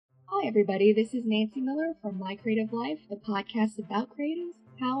Hi, everybody. This is Nancy Miller from My Creative Life, the podcast about creatives,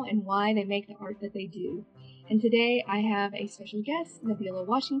 how and why they make the art that they do. And today I have a special guest, Nabila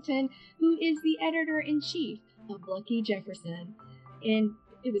Washington, who is the editor-in-chief of Lucky Jefferson. And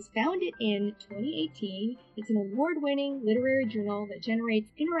it was founded in 2018. It's an award-winning literary journal that generates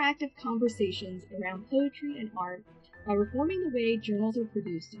interactive conversations around poetry and art by reforming the way journals are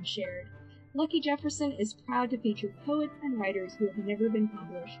produced and shared. Lucky Jefferson is proud to feature poets and writers who have never been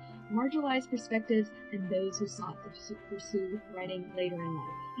published, marginalized perspectives, and those who sought to pursue writing later in life.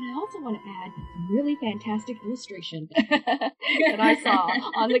 And I also want to add some really fantastic illustration that I saw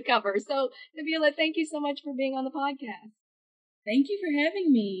on the cover. So, Nabila, thank you so much for being on the podcast. Thank you for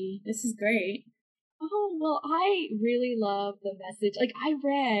having me. This is great. Oh, well, I really love the message.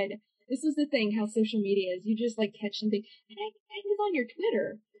 This was the thing, how social media is. You just catch something. And it was on your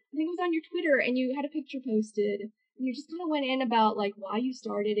Twitter. I think it was on your Twitter, and you had a picture posted, and you just kind of went in about why you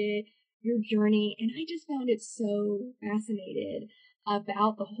started it, your journey, and I just found it so fascinated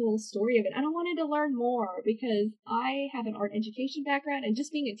about the whole story of it. And I wanted to learn more because I have an art education background, and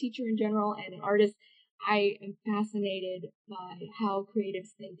just being a teacher in general and an artist, I am fascinated by how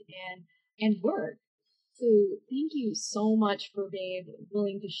creatives think and work. So thank you so much for being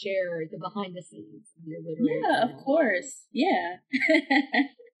willing to share the behind the scenes of your literary Yeah, career. of course. Yeah.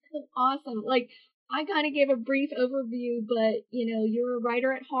 So awesome. I kind of gave a brief overview, but you're a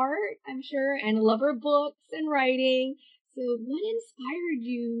writer at heart, I'm sure, and a lover of books and writing. So what inspired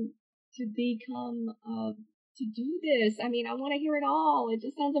you to become to do this? I mean, I want to hear it all. It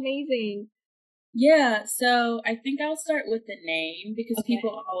just sounds amazing. Yeah, so I think I'll start with the name because Okay.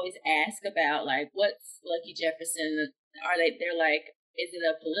 people always ask about what's Lucky Jefferson? They're like, is it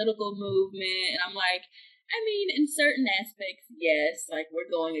a political movement? And I'm like, I mean, in certain aspects, yes, we're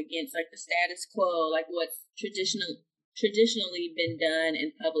going against the status quo, what's traditionally been done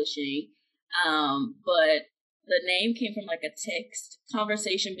in publishing. But the name came from a text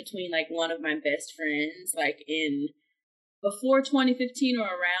conversation between one of my best friends, in before 2015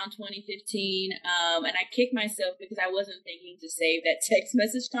 or around 2015. And I kicked myself because I wasn't thinking to save that text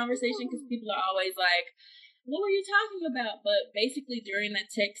message conversation because people are always like, what were you talking about? But basically during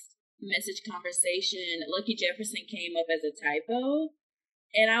that text message conversation, Lucky Jefferson came up as a typo.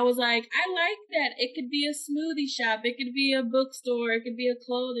 And I was like, I like that. It could be a smoothie shop. It could be a bookstore. It could be a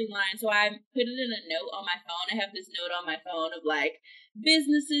clothing line. So I put it in a note on my phone. I have this note on my phone of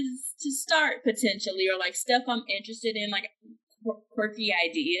businesses to start potentially, or stuff I'm interested in, quirky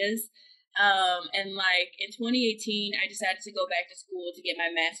ideas. And in 2018, I decided to go back to school to get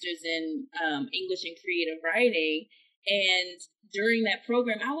my master's in English and creative writing. And during that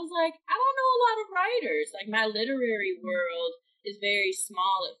program, I was like, I don't know a lot of writers. My literary world is very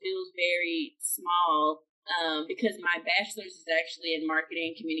small. It feels very small because my bachelor's is actually in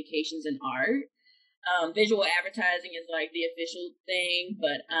marketing, communications, and art. Visual advertising is the official thing,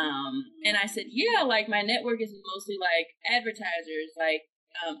 but and I said, yeah, my network is mostly advertisers,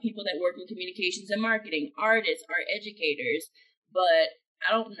 people that work in communications and marketing, artists, art educators, but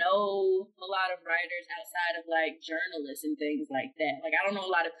I don't know a lot of writers outside of journalists and things like that. I don't know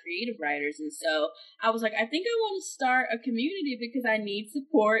a lot of creative writers. And so I was like, I think I want to start a community because I need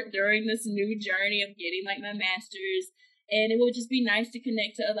support during this new journey of getting my master's. And it would just be nice to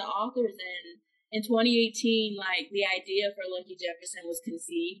connect to other authors. And in 2018, the idea for Lucky Jefferson was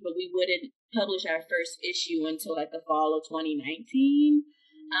conceived, but we wouldn't publish our first issue until the fall of 2019.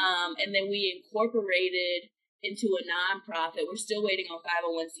 And then we incorporated into a nonprofit. We're still waiting on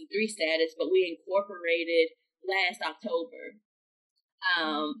 501c3 status, but we incorporated last October.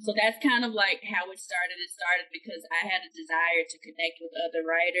 So that's kind of how it started. It started because I had a desire to connect with other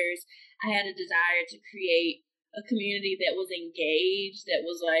writers. I had a desire to create a community that was engaged, that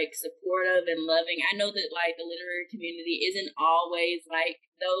was supportive and loving. I know that the literary community isn't always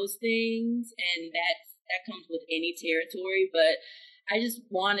those things, and that comes with any territory, but I just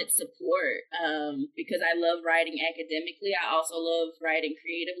wanted support because I love writing academically. I also love writing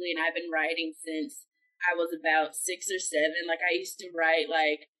creatively, and I've been writing since I was about 6 or 7. I used to write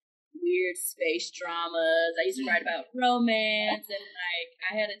weird space dramas. I used to write about romance, and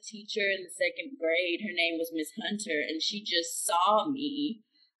I had a teacher in the 2nd grade. Her name was Miss Hunter, and she just saw me.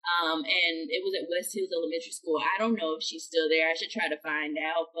 And it was at West Hills Elementary School. I don't know if she's still there. I should try to find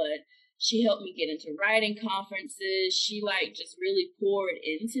out, but she helped me get into writing conferences. She just really poured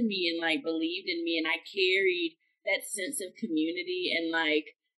into me and believed in me, and I carried that sense of community and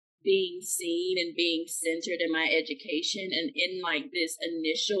being seen and being centered in my education and in this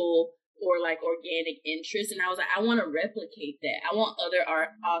initial or organic interest. And I was like, I want to replicate that. I want other art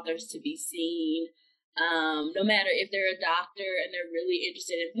authors to be seen No matter if they're a doctor and they're really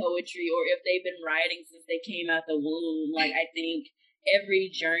interested in poetry or if they've been writing since they came out the womb. Like, I think every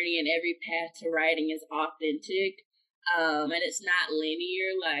journey and every path to writing is authentic. And it's not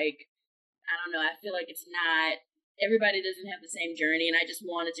linear. Like, I don't know, I feel like it's not, everybody doesn't have the same journey. And I just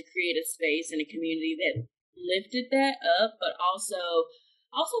wanted to create a space and a community that lifted that up, but also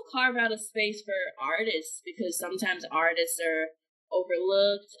carve out a space for artists, because sometimes artists are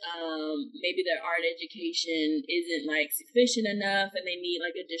overlooked. Maybe their art education isn't like sufficient enough and they need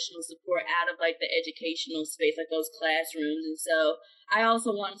like additional support out of like the educational space, like those classrooms. And so I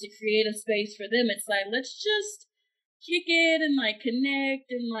also wanted to create a space for them. It's like, let's just kick it and like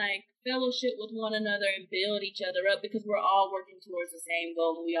connect and like fellowship with one another and build each other up, because we're all working towards the same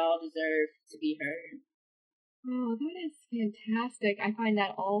goal and we all deserve to be heard. Oh, that is fantastic. I find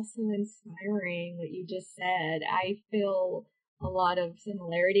that also inspiring what you just said. I feel a lot of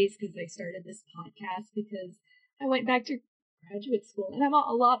similarities because I started this podcast because I went back to graduate school and I'm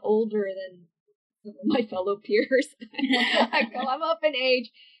a lot older than some of my fellow peers. I'm up in age.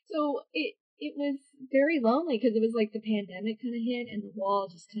 So it was very lonely because it was like the pandemic kind of hit and the wall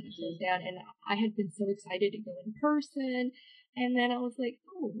just kind of closed down. And I had been so excited to go in person. And then I was like,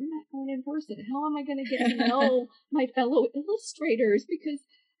 oh, we're not going in person. How am I going to get to know my fellow illustrators? Because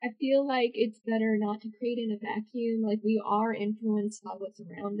I feel like it's better not to create in a vacuum. Like, we are influenced by what's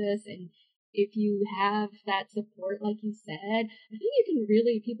around us. And if you have that support, like you said, I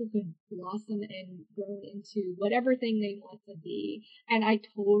think people can blossom and grow into whatever thing they want to be. And I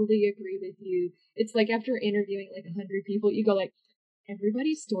totally agree with you. It's like after interviewing like 100 people, you go like,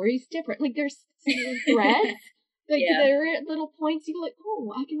 everybody's story is different. Like, there's similar threads. Like, there are little points you go like,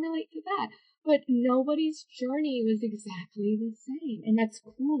 oh, I can relate to that. But nobody's journey was exactly the same. And that's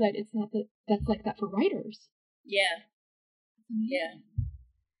cool that it's not that's like that for writers. Yeah. Yeah.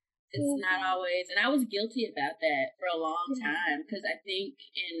 It's not always, and I was guilty about that for a long time, because I think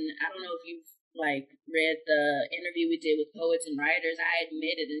I don't know if you've like read the interview we did with Poets and Writers, I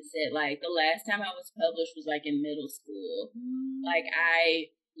admitted and said like the last time I was published was like in middle school. Like,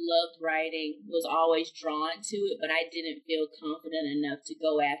 I loved writing, was always drawn to it, but I didn't feel confident enough to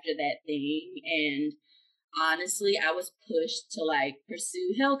go after that thing. And honestly, I was pushed to like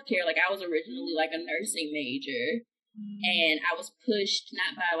pursue healthcare. Like, I was originally like a nursing major. And I was pushed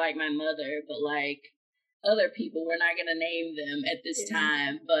not by like my mother, but like other people. We're not gonna name them at this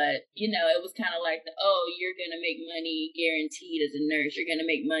time, but you know, it was kind of like you're gonna make money guaranteed as a nurse. You're gonna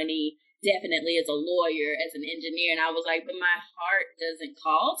make money definitely as a lawyer, as an engineer. And I was like, but my heart doesn't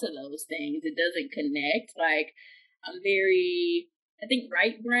call to those things. It doesn't connect. Like, I think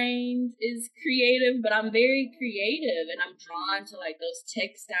right brained is creative, but I'm very creative and I'm drawn to like those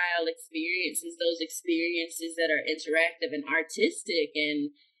textile experiences, those experiences that are interactive and artistic and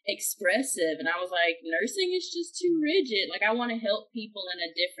expressive. And I was like, nursing is just too rigid. Like, I want to help people in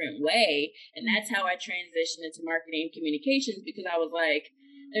a different way. And that's how I transitioned into marketing and communications, because I was like,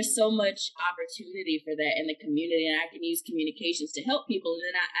 there's so much opportunity for that in the community and I can use communications to help people.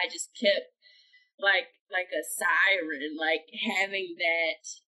 And then I just kept like a siren, like having that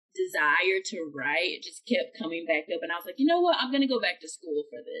desire to write. It just kept coming back up, and I was like, you know what, I'm gonna go back to school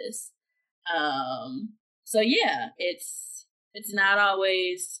for this. So yeah, it's not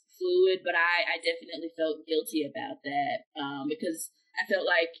always fluid, but I definitely felt guilty about that, because I felt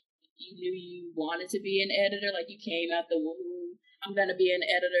like you knew you wanted to be an editor, like you came out the womb, I'm gonna be an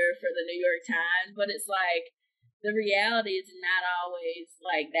editor for the New York Times, but it's like the reality is not always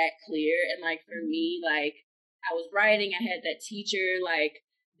like that clear. And like for me, like I was writing, I had that teacher like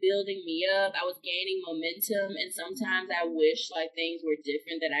building me up, I was gaining momentum, and sometimes I wish like things were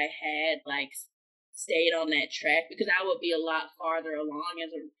different, that I had like stayed on that track, because I would be a lot farther along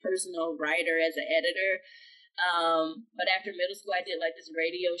as a personal writer, as an editor. But after middle school, I did like this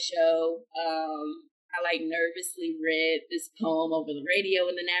radio show. I like nervously read this poem over the radio,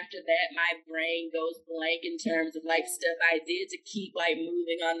 and then after that my brain goes blank in terms of like stuff I did to keep like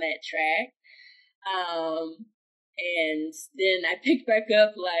moving on that track. And then I picked back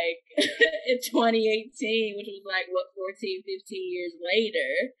up like in 2018, which was like 14, 15 years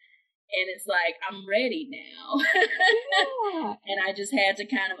later. And it's like, I'm ready now. Yeah. And I just had to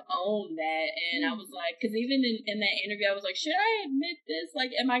kind of own that. And I was like, because even in that interview, I was like, should I admit this?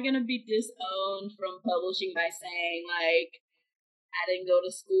 Like, am I going to be disowned from publishing by saying, like, I didn't go to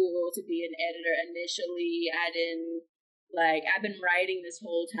school to be an editor initially. I've been writing this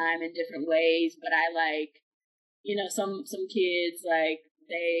whole time in different ways, but I like, you know, some kids, like,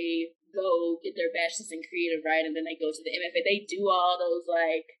 they go get their bachelor's in creative writing, and then they go to the MFA. They do all those,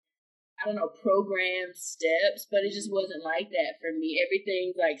 like, I don't know, programmed steps, but it just wasn't like that for me.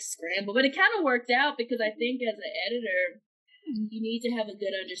 Everything's like scrambled, but it kind of worked out because I think as an editor, you need to have a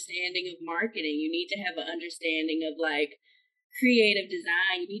good understanding of marketing. You need to have an understanding of like creative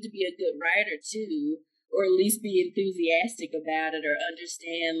design. You need to be a good writer too, or at least be enthusiastic about it, or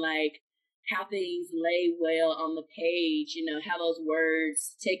understand like how things lay well on the page, you know, how those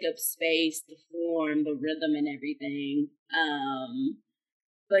words take up space, the form, the rhythm, and everything.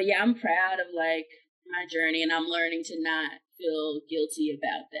 But yeah, I'm proud of like my journey, and I'm learning to not feel guilty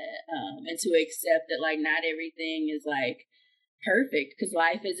about that, and to accept that like not everything is like perfect, because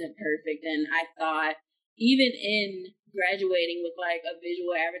life isn't perfect. And I thought, even in graduating with like a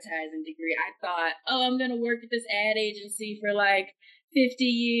visual advertising degree, I thought, oh, I'm gonna work at this ad agency for like 50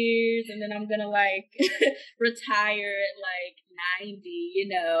 years, and then I'm gonna like retire at like 90,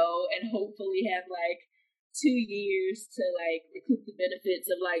 you know, and hopefully have like 2 years to like recoup the benefits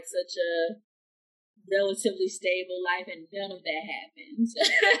of like such a relatively stable life, and none of that happened.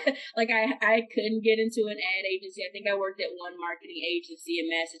 Like I couldn't get into an ad agency. I think I worked at one marketing agency in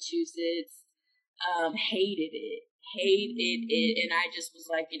Massachusetts. Hated it, and I just was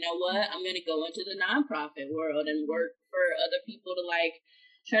like, you know what, I'm gonna go into the nonprofit world and work for other people to like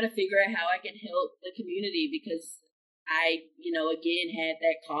try to figure out how I can help the community, because I, you know, again had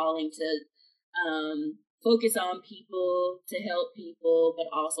that calling to focus on people, to help people, but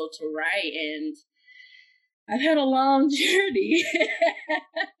also to write. And I've had a long journey,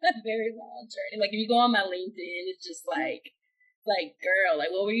 a very long journey. Like if you go on my LinkedIn, it's just like, girl,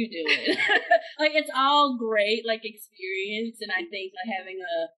 like what were you doing? Like it's all great, like experience, and I think like having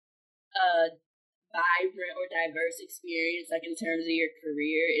a vibrant or diverse experience, like in terms of your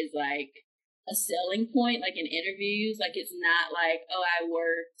career, is like a selling point. Like in interviews, like it's not like, oh, I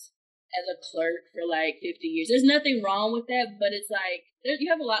worked as a clerk for like 50 years. There's nothing wrong with that, but it's like you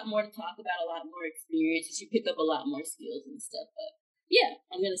have a lot more to talk about, a lot more experiences. You pick up a lot more skills and stuff. But yeah,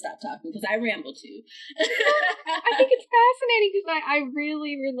 I'm gonna stop talking because I ramble too. I think it's fascinating because I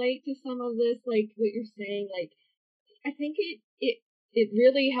really relate to some of this, like what you're saying. Like I think it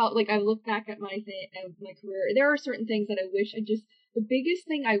really helped. Like I look back at my career, there are certain things that I wish the biggest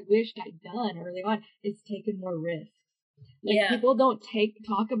thing I wished I'd done early on is taken more risks. Like people don't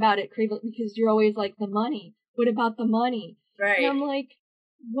talk about it because you're always like, the money. What about the money? Right. And I'm like,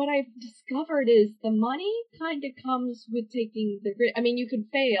 what I've discovered is the money kind of comes with taking the risk. I mean, you could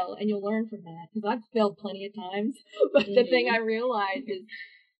fail and you'll learn from that, because I've failed plenty of times. But the thing I realized is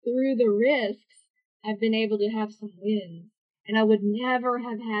through the risks, I've been able to have some wins. And I would never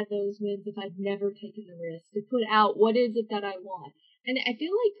have had those wins if I'd never taken the risk to put out what is it that I want. And I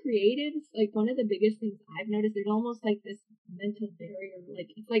feel like creatives, like one of the biggest things I've noticed, there's almost like this mental barrier. Like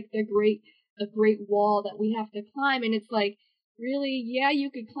it's like a great wall that we have to climb. And it's like, really, yeah, you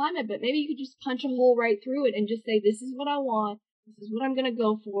could climb it, but maybe you could just punch a hole right through it and just say, this is what I want. This is what I'm going to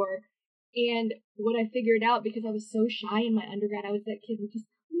go for. And what I figured out, because I was so shy in my undergrad, I was that kid who just,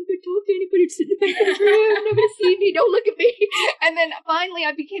 I'm not going to talk to anybody, sit in the back of the room, nobody see me, don't look at me. And then finally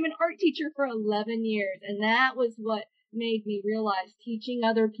I became an art teacher for 11 years. And that was what made me realize, teaching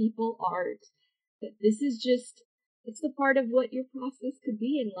other people art, that this is just, it's the part of what your process could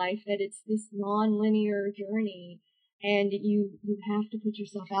be in life, that it's this non-linear journey, and you have to put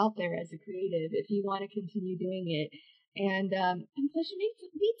yourself out there as a creative if you want to continue doing it. And plus you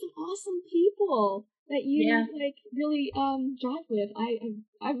meet some awesome people that you like really drive with.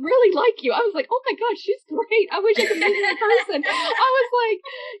 I really like you. I was like, oh my gosh, she's great. I wish I could meet her in person. I was like,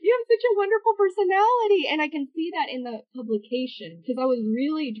 you have such a wonderful personality, and I can see that in the publication, because I was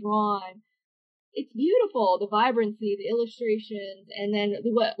really drawn. It's beautiful, the vibrancy, the illustrations, and then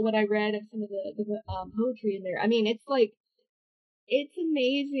what I read of some of the poetry in there. I mean, it's like, it's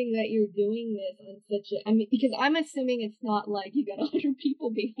amazing that you're doing this on such a, I mean, because I'm assuming it's not like you got 100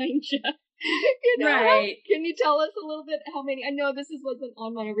 people behind you. You know? Right. Can you tell us a little bit how many? I know wasn't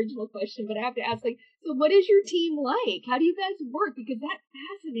on my original question, but I have to ask, like, so what is your team like? How do you guys work? Because that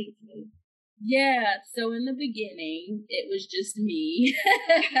fascinates me. Yeah, so in the beginning, it was just me.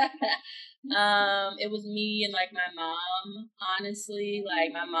 It was me and like my mom, honestly.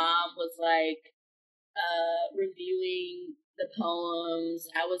 Like my mom was like reviewing the poems.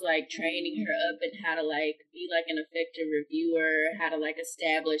 I was like training her up in how to like be like an effective reviewer, how to like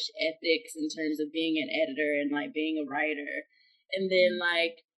establish ethics in terms of being an editor and like being a writer. And then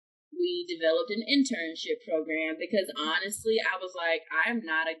like we developed an internship program, because honestly I was like, I'm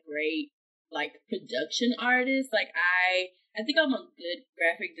not a great like production artist. Like I think I'm a good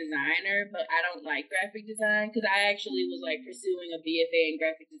graphic designer, but I don't like graphic design, because I actually was like pursuing a BFA in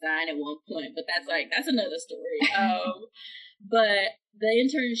graphic design at one point, but that's another story. But the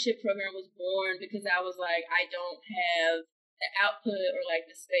internship program was born because I was like, I don't have the output or like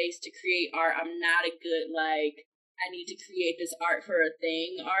the space to create art. I'm not a good like, I need to create this art for a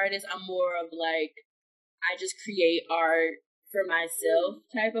thing artist. I'm more of like, I just create art for myself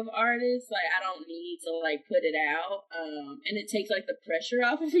type of artist. Like, I don't need to like put it out. And it takes like the pressure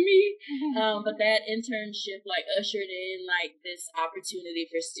off of me. But that internship like ushered in like this opportunity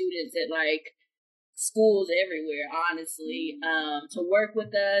for students at like schools everywhere, honestly, to work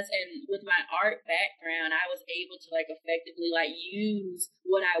with us. And with my art background, I was able to like effectively like use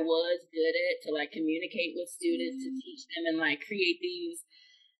what I was good at to like communicate with students, to teach them and like create these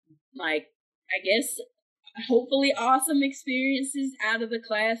like, I guess, hopefully awesome experiences out of the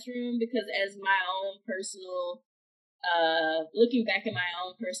classroom. Because as my own personal looking back at my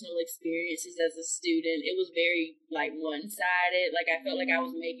own personal experiences as a student, it was very like one-sided. Like, I felt like I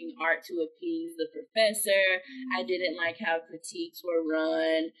was making art to appease the professor. I didn't like how critiques were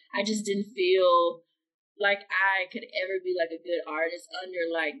run. I just didn't feel like I could ever be like a good artist under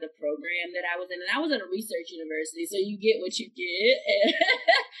like the program that I was in. And I was at a research university, so you get what you get.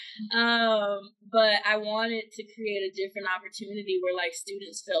 But I wanted to create a different opportunity where like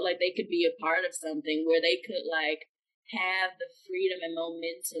students felt like they could be a part of something, where they could like have the freedom and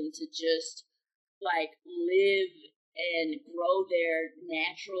momentum to just like live and grow their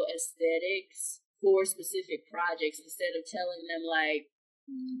natural aesthetics for specific projects, instead of telling them like,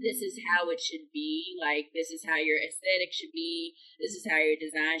 this is how it should be, like this is how your aesthetic should be, this is how your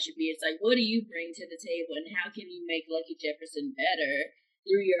design should be. It's like, what do you bring to the table, and how can you make Lucky Jefferson better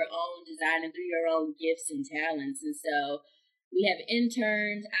through your own design and through your own gifts and talents? And so we have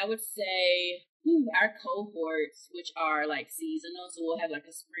interns. I would say our cohorts, which are like seasonal, so we'll have like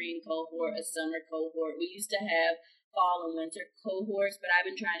a spring cohort, a summer cohort. We used to have fall and winter cohorts, but I've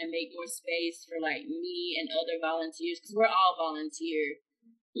been trying to make more space for like me and other volunteers, because we're all volunteer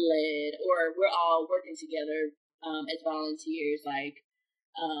led, or we're all working together as volunteers. Like,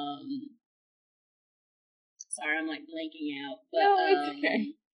 sorry, I'm like blanking out. But, no, it's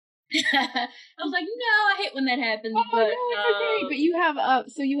okay. I was like, no, I hate when that happens. Oh, but, no, it's okay. But you have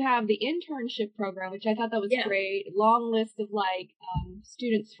so you have the internship program, which I thought that was great. Long list of like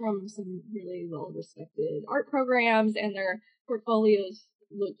students from some really well respected art programs, and their portfolios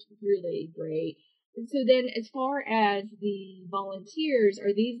looked really great. And so then, as far as the volunteers,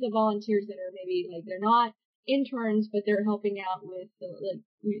 are these the volunteers that are maybe like, they're not interns, but they're helping out with the, like,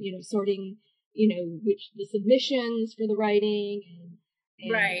 sorting, which the submissions for the writing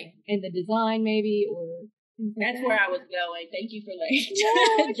and right, and the design maybe, or things like that's that? where I was going. Thank you for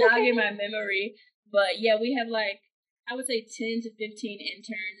like jogging my memory. But yeah, we have like, I would say 10 to 15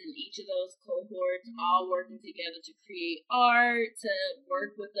 interns in each of those cohorts, all working together to create art, to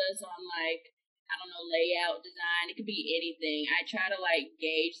work with us on like, I don't know, layout design. It could be anything. I try to like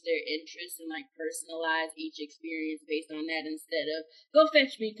gauge their interests and like personalize each experience based on that, instead of go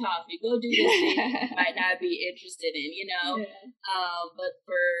fetch me coffee, go do this thing you might not be interested in, Yeah. But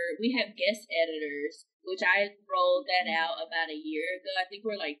we have guest editors, which I rolled that out about a year ago. I think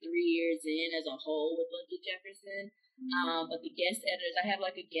we're like 3 years in as a whole with Lucky Jefferson. But the guest editors, I have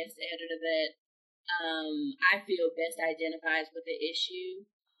like a guest editor that I feel best identifies with the issue.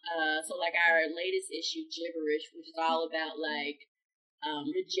 So like our latest issue, Gibberish, which is all about like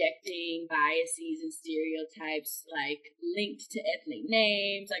rejecting biases and stereotypes like linked to ethnic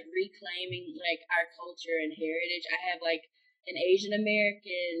names, like reclaiming like our culture and heritage. I have like an Asian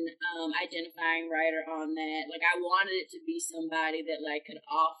American identifying writer on that. Like, I wanted it to be somebody that like could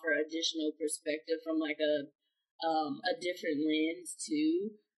offer additional perspective from like a different lens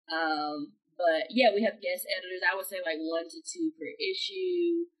too. But yeah, we have guest editors. I would say like 1 to 2 per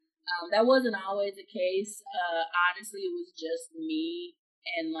issue. That wasn't always the case. Honestly, it was just me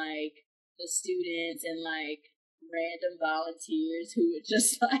and like the students and like random volunteers who would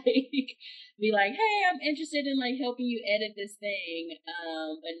just like be like, hey, I'm interested in like helping you edit this thing.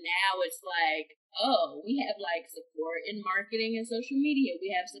 But now it's like, oh, we have like support in marketing and social media. We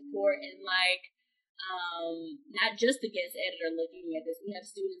have support in like not just the guest editor looking at this. We have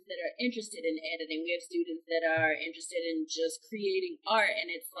students that are interested in editing. We have students that are interested in just creating art. And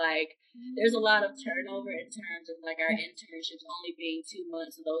it's like, there's a lot of turnover in terms of like our internships only being 2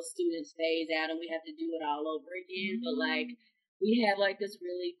 months, and those students phase out and we have to do it all over again. But like, we have like this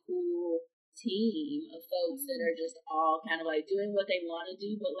really cool team of folks that are just all kind of like doing what they want to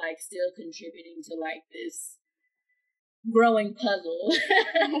do, but like still contributing to like this growing puzzle.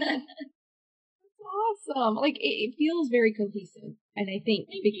 Awesome. Like, it feels very cohesive. And I think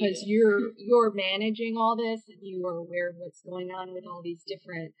because you're managing all this, and you are aware of what's going on with all these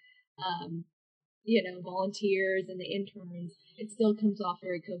different volunteers and the interns, it still comes off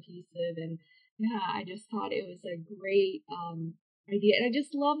very cohesive. And yeah, I just thought it was a great idea. And I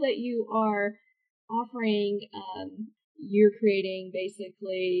just love that you are offering, you're creating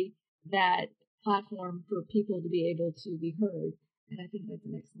basically that platform for people to be able to be heard. And I think that's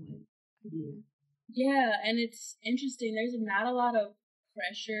an excellent idea. Yeah, and it's interesting. There's not a lot of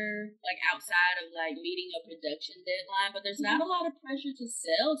pressure, like outside of like meeting a production deadline, but there's not a lot of pressure to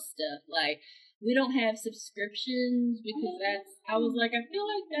sell stuff. Like, we don't have subscriptions because I was like, I feel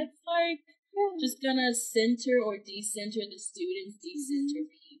like that's like just gonna center or decenter the students, decenter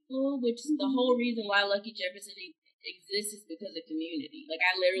people, which is the whole reason why Lucky Jefferson exists is because of community. Like,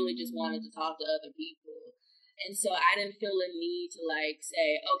 I literally just wanted to talk to other people. And so I didn't feel a need to like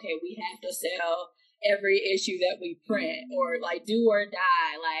say, okay, we have to sell every issue that we print or like do or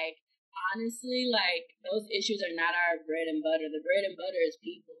die. Like, honestly, like those issues are not our bread and butter. The bread and butter is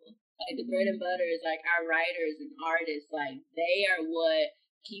people. Like, the bread and butter is like our writers and artists. Like, they are what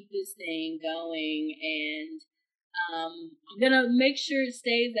keep this thing going. And I'm gonna make sure it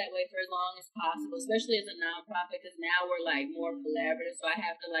stays that way for as long as possible, especially as a nonprofit, because now we're like more collaborative. So I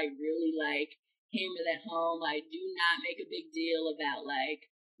have to like really like hammer that home. Like, do not make a big deal about like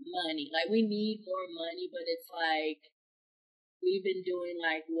money. Like, we need more money, but it's like we've been doing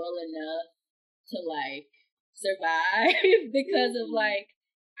like well enough to like survive because of like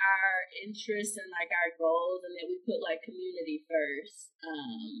our interests and like our goals, and that we put like community first.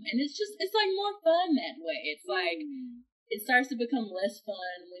 And it's like more fun that way. It's like it starts to become less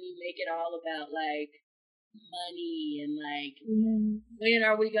fun when you make it all about like money and like when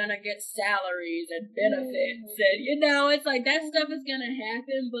are we gonna get salaries and benefits, and it's like that stuff is gonna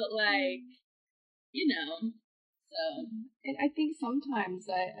happen, but like so. And I think sometimes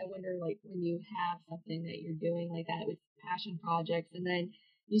I wonder, like, when you have something that you're doing like that with passion projects, and then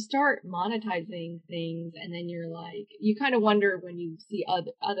you start monetizing things, and then you're like, you kind of wonder when you see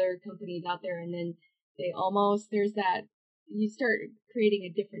other companies out there, and then there's that, you start creating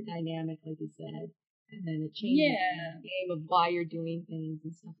a different dynamic, like you said, and then it changes the game of why you're doing things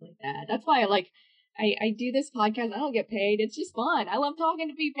and stuff like that. That's why I do this podcast. I don't get paid. It's just fun. I love talking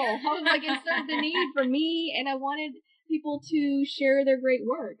to people. I was like, it served a need for me, and I wanted people to share their great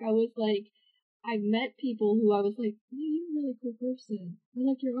work. I was like, I met people who I was like, yeah, you're a really cool person. I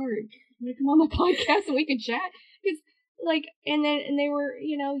like your art. I'm gonna come on my podcast and we can chat. Because like, and they were,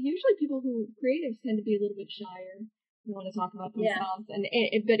 usually people who creatives tend to be a little bit shyer. They want to talk about themselves,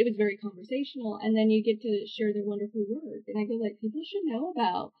 but it was very conversational. And then you get to share their wonderful work, and I go like, people should know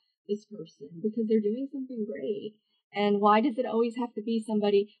about this person because they're doing something great. And why does it always have to be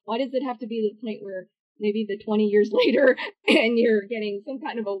somebody? Why does it have to be the point where maybe the 20 years later and you're getting some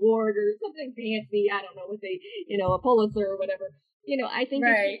kind of award or something fancy? I don't know what they, a Pulitzer or whatever. I think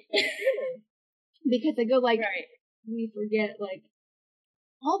because I go like, we forget like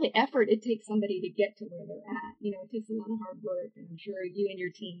all the effort it takes somebody to get to where they're at. It takes a lot of hard work, and I'm sure you and your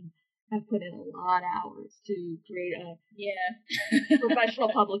team have put in a lot of hours to create a professional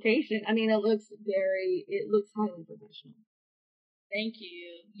publication. I mean, it looks highly professional. Thank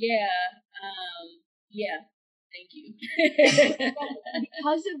you. Thank you.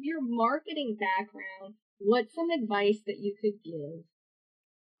 Because of your marketing background, what's some advice that you could give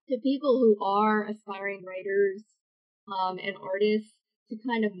to people who are aspiring writers and artists to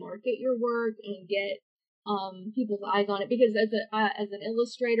kind of market your work and get people's eyes on it? Because as an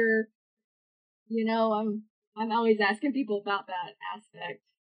illustrator, I'm always asking people about that aspect.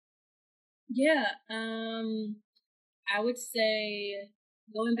 Yeah, I would say,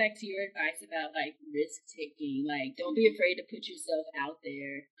 going back to your advice about like risk taking, like don't be afraid to put yourself out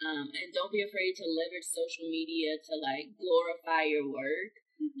there, and don't be afraid to leverage social media to like glorify your work.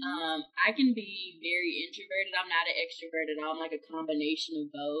 I can be very introverted. I'm not an extrovert at all. I'm like a combination of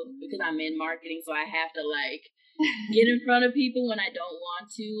both because I'm in marketing, so I have to like get in front of people when I don't want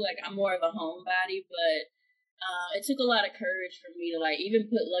to. Like, I'm more of a homebody, but it took a lot of courage for me to like even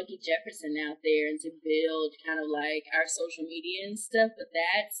put Lucky Jefferson out there and to build kind of like our social media and stuff. But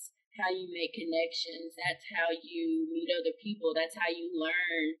that's how you make connections. That's how you meet other people. That's how you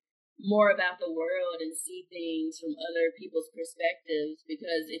learn more about the world and see things from other people's perspectives.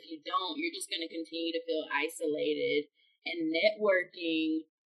 Because if you don't, you're just going to continue to feel isolated. And networking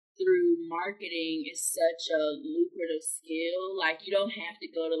through marketing is such a lucrative skill. Like, you don't have to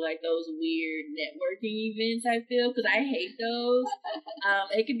go to like those weird networking events, I feel, because I hate those.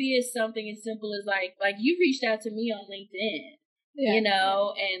 It could be something as simple as like you reached out to me on LinkedIn, you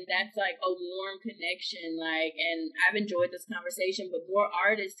know, and that's like a warm connection. Like, and I've enjoyed this conversation, but more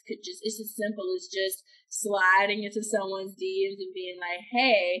artists could just, it's as simple as just sliding into someone's DMs and being like,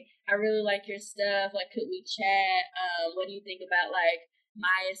 hey, I really like your stuff. Like, could we chat? What do you think about like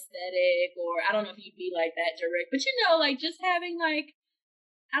my aesthetic? Or I don't know if you'd be like that direct, but you know, like just having like,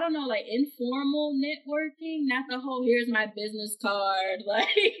 I don't know, like informal networking, not the whole here's my business card,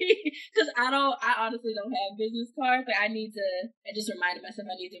 like, because I honestly don't have business cards. Like, I just reminded myself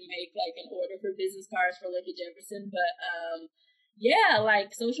I need to make like an order for business cards for Lucky Jefferson. But yeah,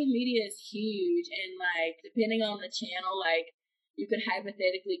 like social media is huge, and like depending on the channel, like you could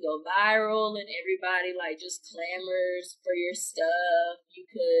hypothetically go viral, and everybody like just clamors for your stuff. You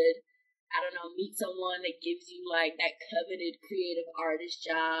could, I don't know, meet someone that gives you like that coveted creative artist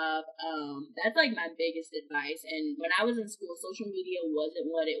job. That's like my biggest advice. And when I was in school, social media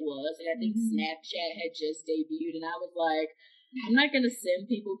wasn't what it was. Like I think Snapchat had just debuted, and I was like, I'm not gonna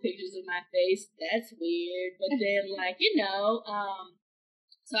send people pictures of my face. That's weird. But then, like, you know,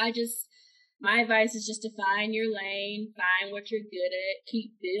 so my advice is just to find your lane, find what you're good at,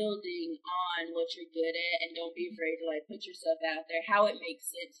 keep building on what you're good at, and don't be afraid to like put yourself out there how it makes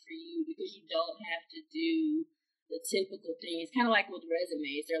sense for you, because you don't have to do the typical things. Kind of like with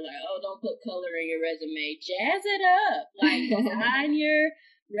resumes, they're like, oh, don't put color in your resume, jazz it up, like design your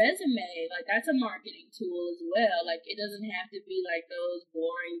resume. Like that's a marketing tool as well. Like it doesn't have to be like those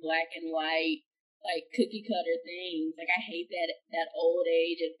boring black and white like cookie cutter things. Like I hate that old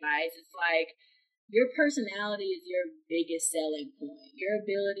age advice. It's like your personality is your biggest selling point. Your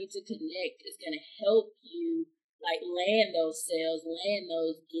ability to connect is going to help you like land those sales, land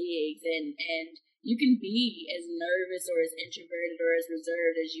those gigs, and you can be as nervous or as introverted or as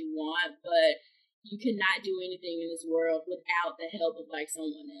reserved as you want, but you cannot do anything in this world without the help of like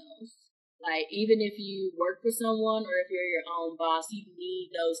someone else. Like, even if you work for someone or if you're your own boss, you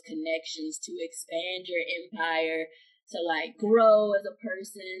need those connections to expand your empire, to like grow as a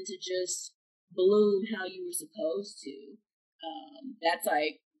person, to just bloom how you were supposed to. That's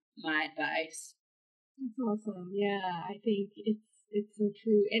like my advice. That's awesome. Yeah, I think it's so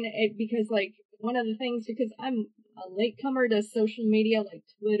true, and because like one of the things, because I'm a latecomer to social media like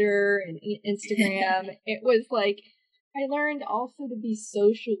Twitter and Instagram, it was like I learned also to be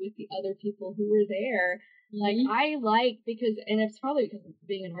social with the other people who were there. Like I like, because, and it's probably because of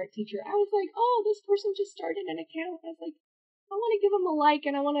being an art teacher, I was like, oh, this person just started an account. I was like, I want to give them a like,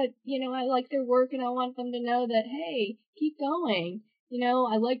 and I want to, I like their work, and I want them to know that, hey, keep going.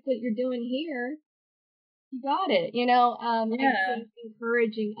 I like what you're doing here. You got it. I think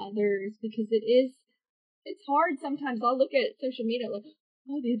encouraging others, because it's hard sometimes. I'll look at social media like,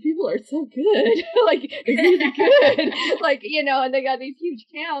 oh, these people are so good. Like, they're really good. Like, and they got these huge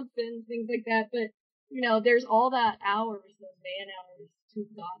counts and things like that. But, there's all that hours, those man hours to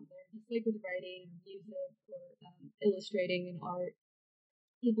have gotten there. Just like with writing, music, or illustrating and art.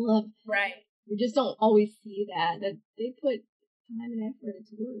 People have, right. You just don't always see that they put time and effort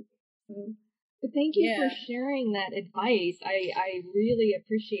into work. So, but thank you for sharing that advice. I really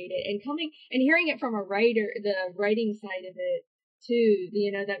appreciate it, and coming and hearing it from a writer, the writing side of it too.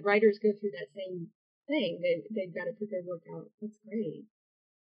 That writers go through that same thing. They've got to put their work out. That's great.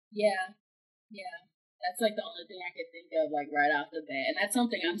 Yeah. That's like the only thing I could think of like right off the bat, and that's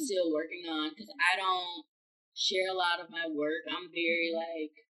something I'm still working on because I don't share a lot of my work. I'm very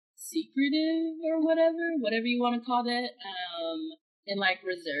like secretive or whatever you want to call that. And like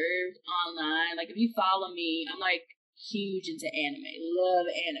reserved online. Like if you follow me, I'm like huge into anime. Love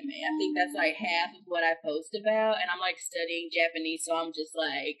anime. I think that's like half of what I post about. And I'm like studying Japanese, so I'm just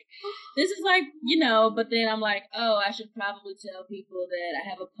like, this is like, but then I'm like, oh, I should probably tell people that I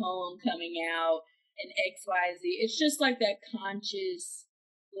have a poem coming out and XYZ. It's just like that conscious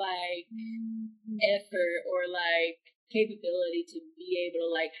like effort or like capability to be able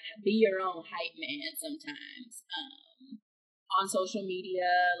to like be your own hype man sometimes. On social media,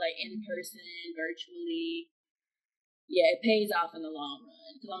 like in person, virtually, it pays off in the long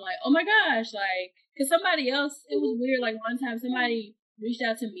run. Because I'm like, oh my gosh, like, because somebody else, it was weird. Like one time, somebody reached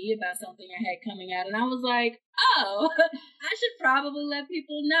out to me about something I had coming out, and I was like, oh, I should probably let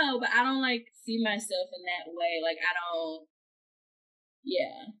people know, but I don't like see myself in that way. Like, I don't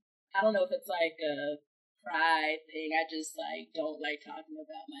know if it's like a pride thing. I just like don't like talking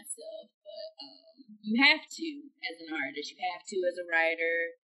about myself, but you have to as an artist. You have to as a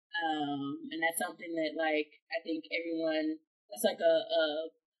writer, and that's something that like I think everyone. That's like a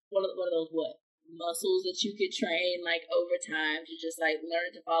one of those muscles that you could train like over time to just like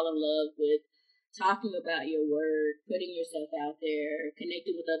learn to fall in love with talking about your work, putting yourself out there,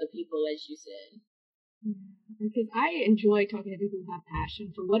 connecting with other people, as you said. Yeah, because I enjoy talking to people who have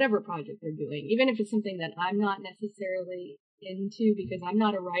passion for whatever project they're doing, even if it's something that I'm not necessarily into because I'm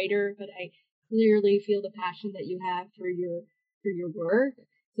not a writer, but I clearly feel the passion that you have for your work.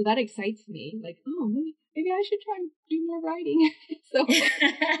 So that excites me. Like, oh, maybe I should try and do more writing. So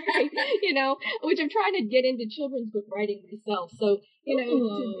you know, which I'm trying to get into children's book writing myself. So, you know, to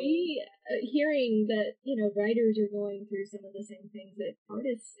Ooh. be hearing that, you know, writers are going through some of the same things that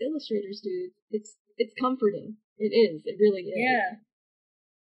artists, illustrators do, it's comforting. It is. It really is. Yeah.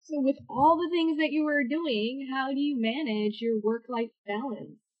 So, with all the things that you were doing, how do you manage your work-life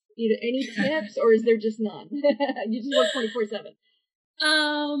balance? Any tips, or is there just none? You just work 24/7.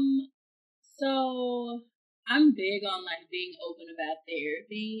 um So I'm big on like being open about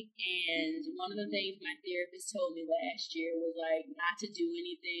therapy, and one of the things my therapist told me last year was like not to do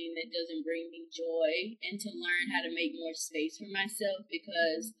anything that doesn't bring me joy and to learn how to make more space for myself,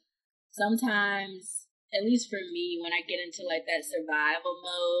 because sometimes, at least for me, when I get into like that survival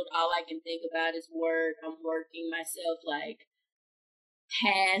mode, all I can think about is work. I'm working myself like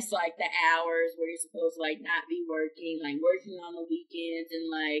past like the hours where you're supposed to like not be working, like working on the weekends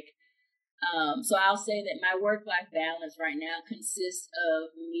and like so I'll say that my work-life balance right now consists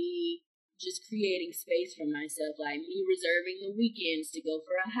of me just creating space for myself, like me reserving the weekends to go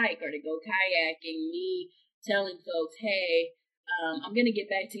for a hike or to go kayaking, me telling folks, hey, I'm going to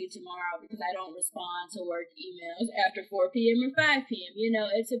get back to you tomorrow because I don't respond to work emails after 4 p.m. or 5 p.m. You know,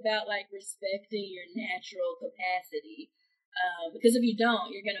 it's about like respecting your natural capacity. Because if you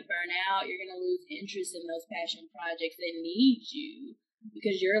don't, you're going to burn out, you're going to lose interest in those passion projects that need you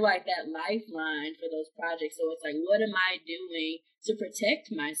because you're like that lifeline for those projects. So it's like, what am I doing to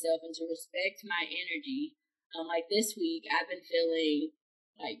protect myself and to respect my energy? Like this week, I've been feeling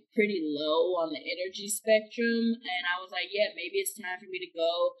like pretty low on the energy spectrum, and I was like, yeah, maybe it's time for me to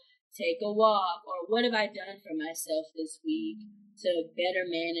go take a walk, or what have I done for myself this week to better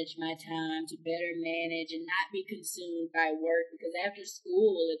manage my time, to better manage and not be consumed by work? Because after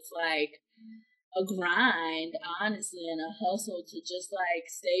school, it's like a grind, honestly, and a hustle to just like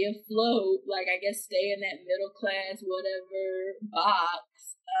stay afloat, like I guess stay in that middle class, whatever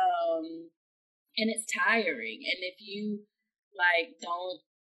box. And it's tiring. And if you like don't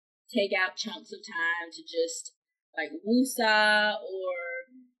take out chunks of time to just like woosah or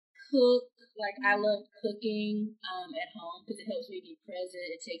cook. Like I love cooking at home because it helps me be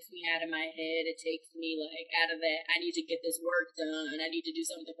present. It takes me out of my head. It takes me like out of that. I need to get this work done. I need to do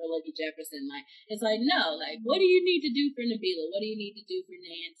something for Lucky Jefferson. Like it's like no. Like what do you need to do for Nabila? What do you need to do for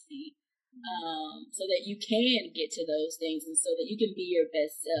Nancy? So that you can get to those things and so that you can be your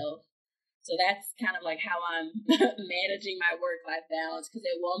best self. So that's kind of like how I'm managing my work life balance. Because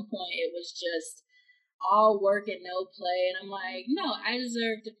at one point it was just all work and no play. And I'm like, no, I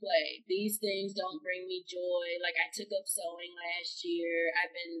deserve to play. These things don't bring me joy. Like I took up sewing last year.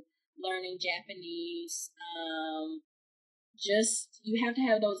 I've been learning Japanese. Just you have to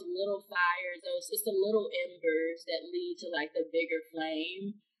have those little fires, those it's the little embers that lead to like the bigger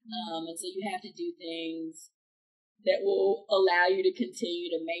flame. And so you have to do things that will allow you to continue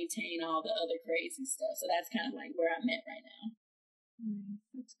to maintain all the other crazy stuff. So that's kind of like where I'm at right now.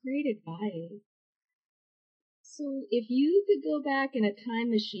 That's great advice. So, if you could go back in a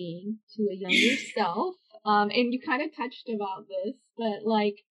time machine to a younger self, and you kind of touched about this, but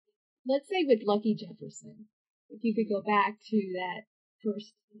like, let's say with Lucky Jefferson, if you could go back to that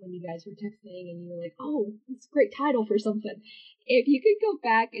first when you guys were texting and you were like, oh, it's a great title for something. If you could go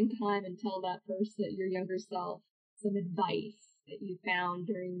back in time and tell that person, your younger self, some advice that you found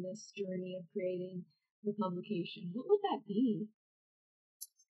during this journey of creating the publication, what would that be?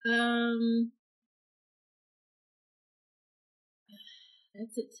 Um,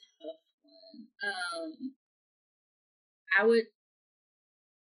 that's a tough one. I would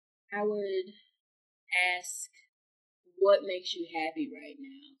I would ask what makes you happy right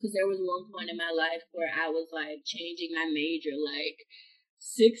now, because there was one point in my life where I was like changing my major like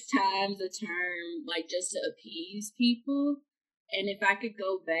 6 times a term, like just to appease people. And if I could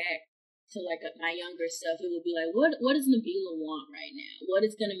go back to like my younger self, it would be like, what does Nabila want right now? What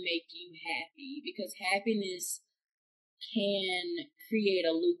is gonna make you happy? Because happiness can create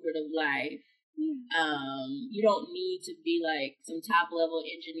a lucrative life. You don't need to be like some top level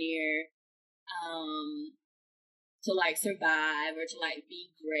engineer to like survive or to like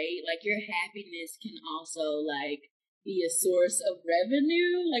be great. Like your happiness can also like be a source of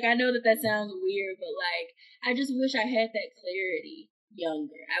revenue. Like I know that that sounds weird, but like I just wish I had that clarity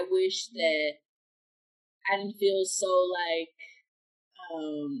younger. I wish that I didn't feel so like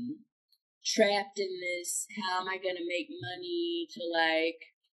trapped in this how am I gonna make money to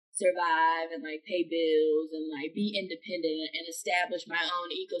like survive and like pay bills and like be independent and establish my own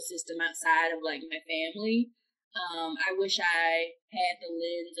ecosystem outside of like my family. I wish I had the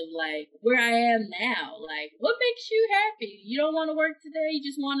lens of like where I am now. Like, what makes you happy? You don't want to work today. You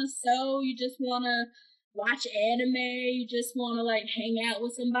just want to sew. You just want to watch anime. You just want to like hang out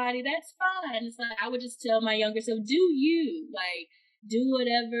with somebody. That's fine. It's like I would just tell my younger self, do you like do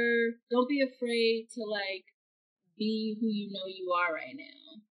whatever. Don't be afraid to like be who you know you are right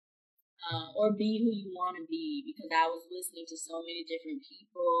now. Or be who you want to be, because I was listening to so many different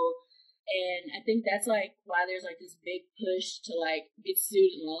people. And I think that's like why there's like this big push to like get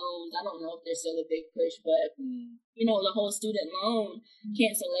student loans. I don't know if there's still a big push, but you know, the whole student loan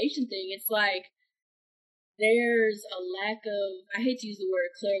cancellation thing, it's like there's a lack of, I hate to use the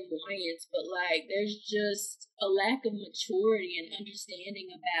word clairvoyance, but like there's just a lack of maturity and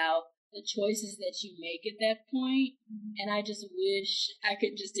understanding about the choices that you make at that point. And I just wish I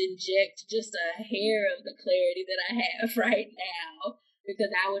could just inject just a hair of the clarity that I have right now,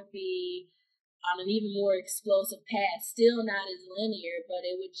 because I would be on an even more explosive path, still not as linear, but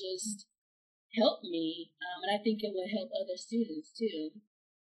it would just help me. And I think it would help other students too.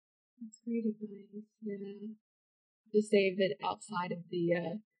 That's great advice. Yeah. To save it outside of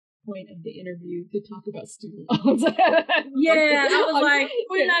the point of the interview to talk about student loans. Yeah, I was like,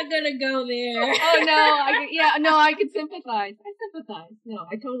 we're not gonna go there. Oh no, I could sympathize. I sympathize. No,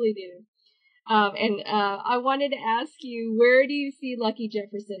 I totally do. And I wanted to ask you, where do you see Lucky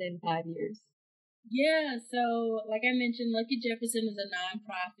Jefferson in 5 years? Yeah, so like I mentioned, Lucky Jefferson is a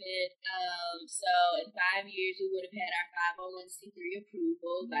nonprofit. So in 5 years, we would have had our 501c3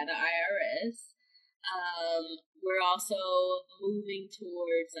 approval by the IRS. We're also moving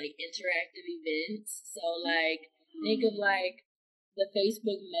towards like interactive events. So like think of like the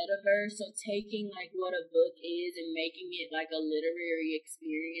Facebook metaverse. So taking like what a book is and making it like a literary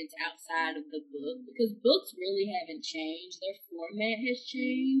experience outside of the book, because books really haven't changed. Their format has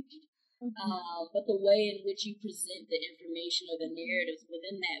changed. But the way in which you present the information or the narratives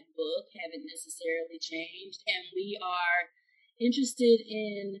within that book haven't necessarily changed. And we are interested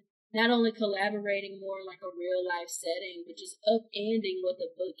in not only collaborating more in like a real life setting, but just upending what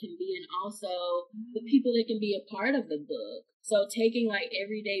the book can be, and also the people that can be a part of the book. So taking like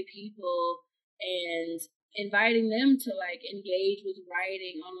everyday people and inviting them to like engage with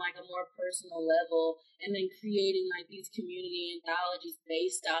writing on like a more personal level, and then creating like these community anthologies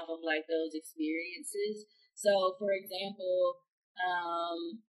based off of like those experiences. So for example,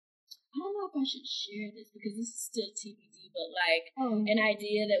 I don't know if I should share this because this is still TBD, but like an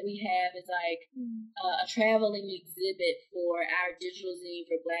idea that we have is like a traveling exhibit for our digital zine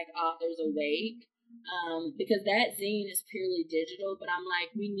for Black Authors Awake. Because that zine is purely digital, but I'm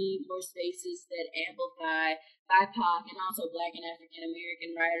like, we need more spaces that amplify BIPOC and also Black and African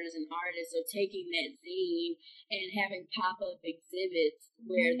American writers and artists. So taking that zine and having pop-up exhibits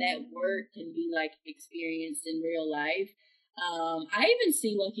where that work can be like experienced in real life. I even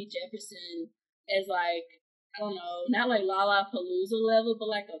see Lucky Jefferson as like, I don't know, not like Lollapalooza level, but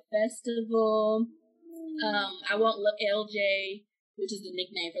like a festival. I want LJ, which is the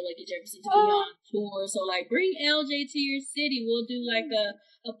nickname for Lucky Jefferson, to be on tour. So like bring LJ to your city. We'll do like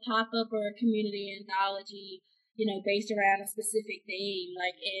a pop-up or a community anthology, you know, based around a specific theme,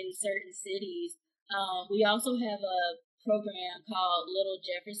 like in certain cities. We also have a program called Little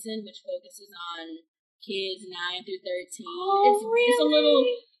Jefferson, which focuses on kids 9 through 13. Really? It's a little,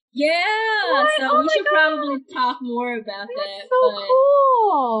 yeah. What? So we should probably talk more about that. That's so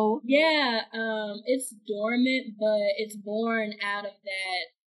cool. Yeah, it's dormant, but it's born out of that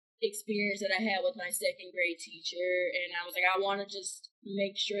experience that I had with my second grade teacher, and I was like, I want to just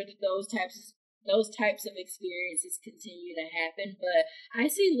make sure that those types of experiences continue to happen. But I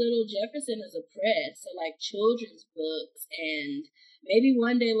see Little Jefferson as a press, so like children's books, and maybe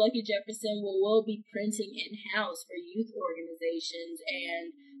one day Lucky Jefferson will be printing in-house for youth organizations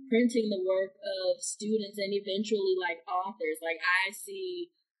and printing the work of students and eventually like authors. Like I see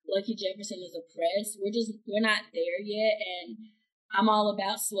Lucky Jefferson as a press. We're not there yet, and I'm all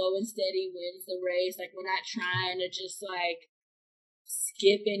about slow and steady wins the race. Like we're not trying to just like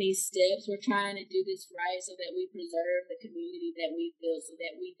skip any steps. We're trying to do this right so that we preserve the community that we built, so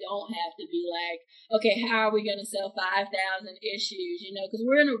that we don't have to be like, okay, how are we going to sell 5,000 issues, you know, because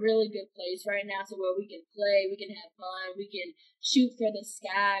we're in a really good place right now, so where we can play, we can have fun, we can shoot for the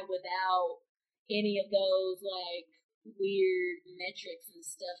sky without any of those like weird metrics and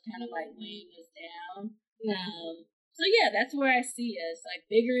stuff kind of like weighing us down. So yeah, that's where I see us, like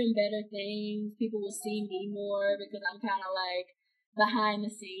bigger and better things. People will see me more because I'm kind of like behind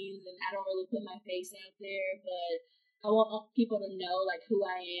the scenes and I don't really put my face out there, but I want people to know like who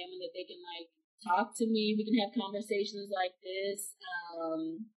I am and that they can like talk to me. We can have conversations like this.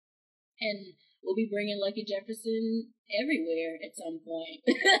 And we'll be bringing Lucky Jefferson everywhere at some point.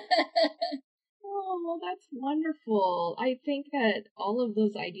 Oh, well, that's wonderful. I think that all of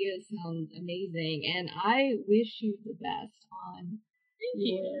those ideas sound amazing, and I wish you the best on Thank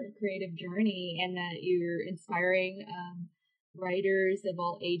your you. creative journey and that you're inspiring writers of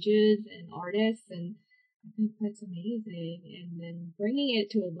all ages and artists. And I think that's amazing. And then bringing it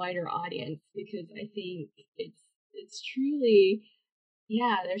to a wider audience because I think it's truly,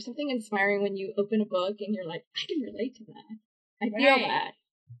 yeah, there's something inspiring when you open a book and you're like, I can relate to that. I feel Right. that,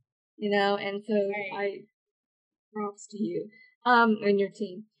 and so Right. props to you, and your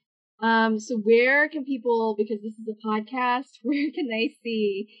team. So where can people, because this is a podcast, where can they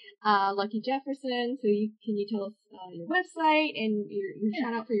see Lucky Jefferson? So can you tell us your website and your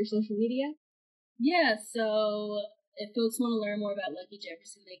shout out for your social media? Yeah, so if folks want to learn more about Lucky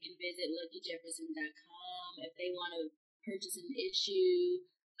Jefferson, they can visit luckyjefferson.com. If they want to purchase an issue,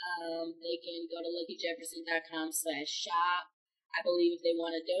 they can go to luckyjefferson.com/shop. I believe if they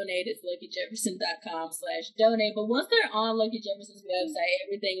want to donate, it's luckyjefferson.com/donate. But once they're on Lucky Jefferson's website,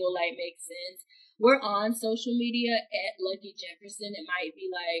 everything will like make sense. We're on social media at Lucky Jefferson. It might be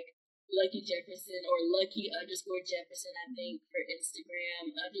like Lucky Jefferson or Lucky_Jefferson, I think, for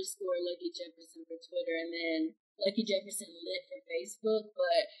Instagram, _Lucky Jefferson for Twitter, and then Lucky Jefferson Lit for Facebook.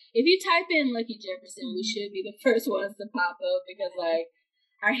 But if you type in Lucky Jefferson, we should be the first ones to pop up because, like,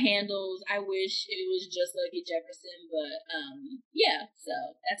 our handles, I wish it was just Lucky Jefferson, but yeah, so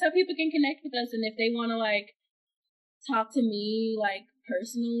that's how people can connect with us. And if they want to, like, talk to me, like,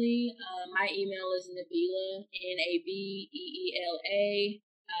 personally, my email is Nabeela, Nabeela,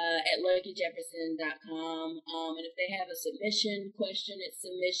 at luckyjefferson.com. And if they have a submission question, it's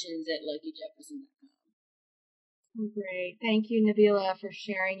submissions@luckyjefferson.com. Great. Thank you, Nabeela, for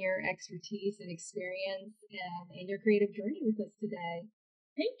sharing your expertise and experience and your creative journey with us today.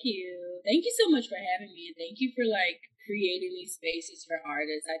 Thank you. Thank you so much for having me. And thank you for like creating these spaces for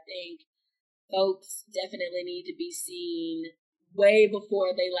artists. I think folks definitely need to be seen way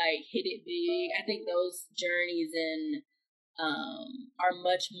before they like hit it big. I think those journeys and are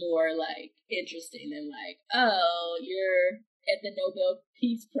much more like interesting than like, oh, you're at the Nobel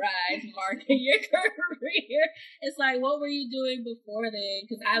Peace Prize marking your career. It's like, what were you doing before then?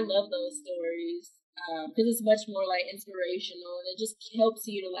 Because I love those stories. Because it's much more like inspirational and it just helps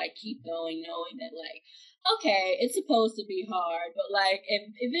you to like keep going, knowing that like, okay, it's supposed to be hard, but like,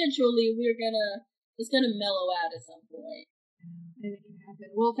 eventually it's gonna mellow out at some point. And it can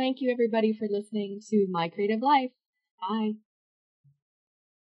happen. Well, thank you everybody for listening to My Creative Life. Bye.